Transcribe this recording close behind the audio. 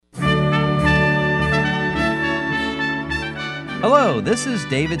Hello, this is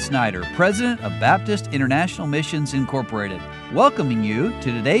David Snyder, President of Baptist International Missions Incorporated, welcoming you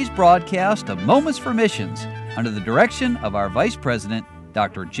to today's broadcast of Moments for Missions under the direction of our Vice President,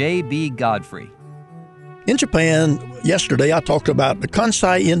 Dr. J.B. Godfrey. In Japan, yesterday I talked about the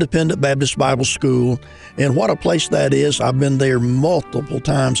Kansai Independent Baptist Bible School and what a place that is. I've been there multiple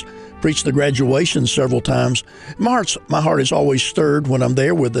times, preached the graduation several times. My heart is always stirred when I'm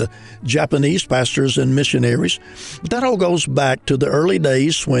there with the Japanese pastors and missionaries. But that all goes back to the early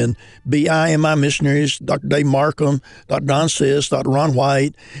days when BIMI missionaries, Dr. Dave Markham, Dr. Don Sis, Dr. Ron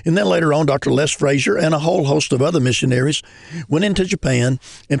White, and then later on Dr. Les Frazier and a whole host of other missionaries went into Japan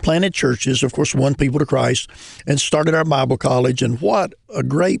and planted churches, of course, won people to Christ, and started our Bible college. And what a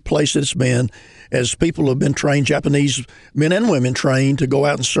great place it's been as people have been trained, Japanese men and women trained to go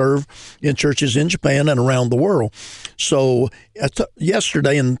out and serve in churches in Japan and around the world. So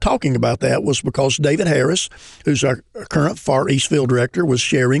yesterday, in talking about that, was because David Harris, who's our current Far East field director, was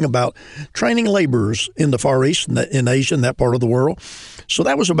sharing about training laborers in the Far East, in Asia, in that part of the world. So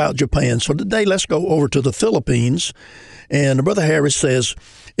that was about Japan. So today, let's go over to the Philippines. And Brother Harris says,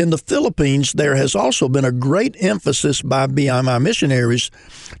 in the Philippines, there has also been a great emphasis by BIMI missionaries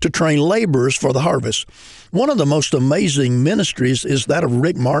to train laborers for the harvest. One of the most amazing ministries is that of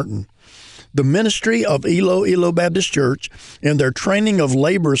Rick Martin. The ministry of Iloilo Baptist Church and their training of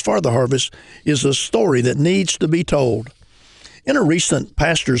laborers for the harvest is a story that needs to be told. In a recent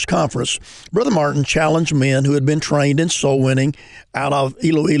pastors' conference, Brother Martin challenged men who had been trained in soul winning out of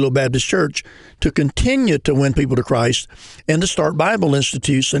Iloilo Baptist Church to continue to win people to Christ and to start Bible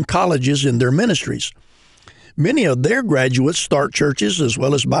institutes and colleges in their ministries. Many of their graduates start churches as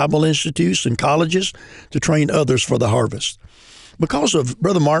well as Bible institutes and colleges to train others for the harvest. Because of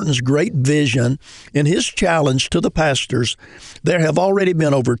Brother Martin's great vision and his challenge to the pastors, there have already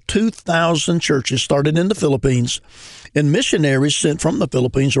been over 2,000 churches started in the Philippines and missionaries sent from the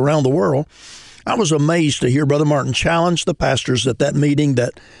Philippines around the world. I was amazed to hear Brother Martin challenge the pastors at that meeting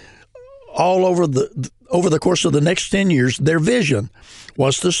that all over the course of the next 10 years, their vision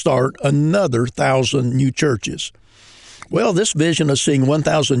was to start another 1,000 new churches. Well, this vision of seeing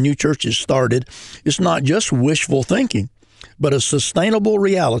 1,000 new churches started is not just wishful thinking, but a sustainable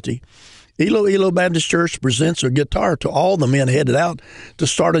reality. Iloilo Baptist Church presents a guitar to all the men headed out to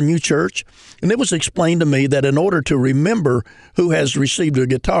start a new church, and it was explained to me that in order to remember who has received a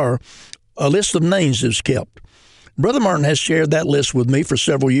guitar, a list of names is kept. Brother Martin has shared that list with me for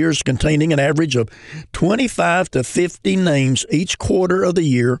several years, containing an average of 25 to 50 names each quarter of the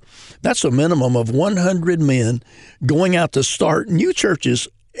year. That's a minimum of 100 men going out to start new churches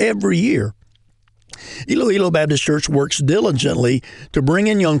every year. Iloilo Baptist Church works diligently to bring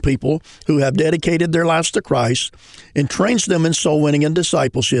in young people who have dedicated their lives to Christ and trains them in soul winning and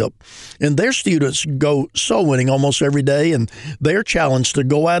discipleship. And their students go soul winning almost every day, and they're challenged to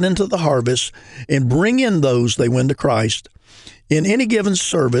go out into the harvest and bring in those they win to Christ. In any given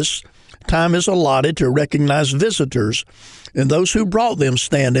service, time is allotted to recognize visitors, and those who brought them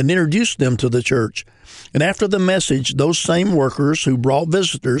stand and introduce them to the church. And after the message, those same workers who brought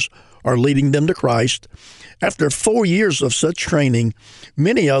visitors are leading them to Christ. After 4 years of such training,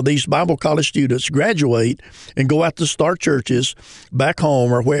 many of these Bible college students graduate and go out to start churches back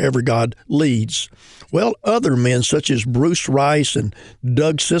home or wherever God leads. Well, other men such as Bruce Rice and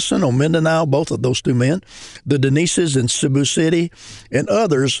Doug Sisson on Mindanao, both of those two men, the Denises in Cebu City, and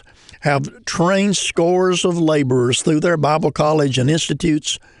others have trained scores of laborers through their Bible college and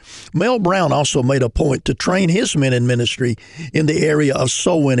institutes. Mel Brown also made a point to train his men in ministry in the area of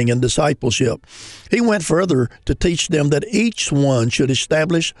soul winning and discipleship. He went further to teach them that each one should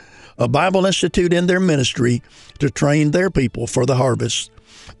establish a Bible institute in their ministry to train their people for the harvest.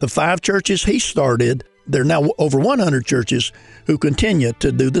 The 5 churches he started, there are now over 100 churches who continue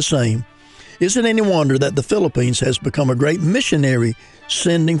to do the same. Isn't it any wonder that the Philippines has become a great missionary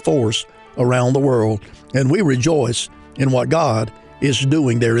sending force around the world, and we rejoice in what God is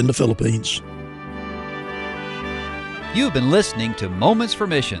doing there in the Philippines. You've been listening to Moments for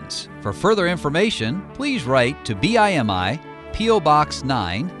Missions. For further information, please write to BIMI, P.O. Box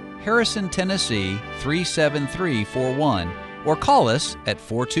 9, Harrison, Tennessee 37341, or call us at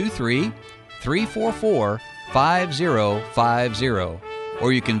 423-344-5050.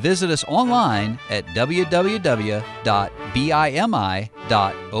 Or you can visit us online at www.bimi.org.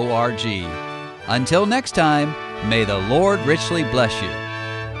 Until next time, may the Lord richly bless you.